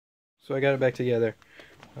So I got it back together.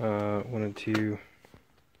 Wanted to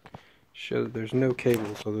show that there's no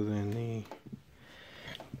cables other than the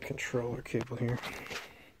controller cable here.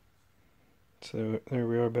 So there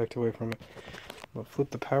we are, backed away from it. I'll flip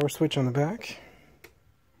the power switch on the back.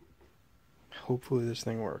 Hopefully this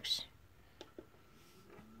thing works.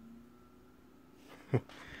 I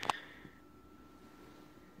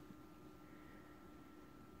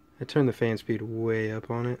turned the fan speed way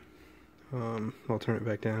up on it. I'll turn it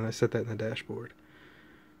back down. I set that in the dashboard.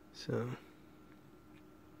 So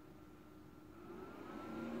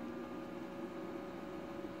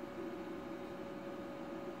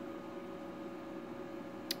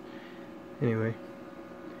anyway,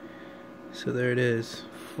 so there it is,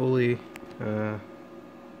 fully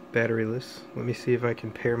batteryless. Let me see if I can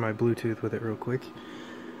pair my Bluetooth with it real quick.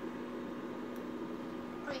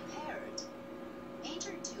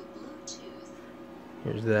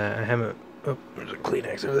 Here's that. I haven't, oh, there's a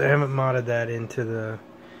Kleenex over there. I haven't modded that into the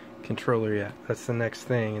controller yet. That's the next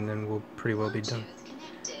thing, and then we'll pretty well be done.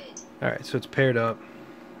 Alright, so it's paired up.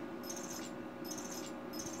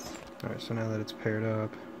 Alright, so now that it's paired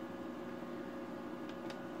up,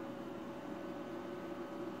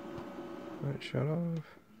 let it shut off.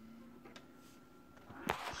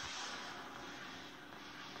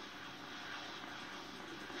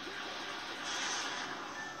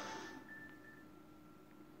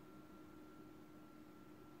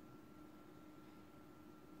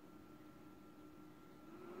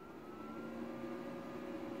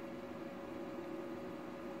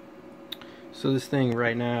 So this thing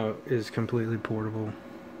right now is completely portable.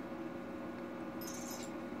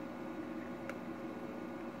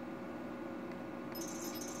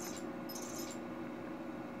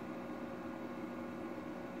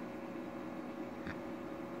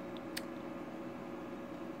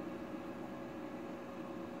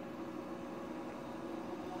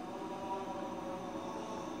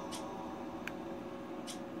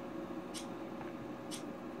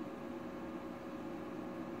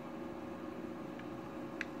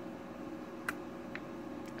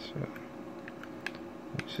 So,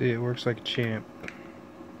 see, it works like a champ.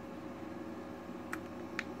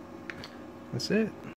 That's it.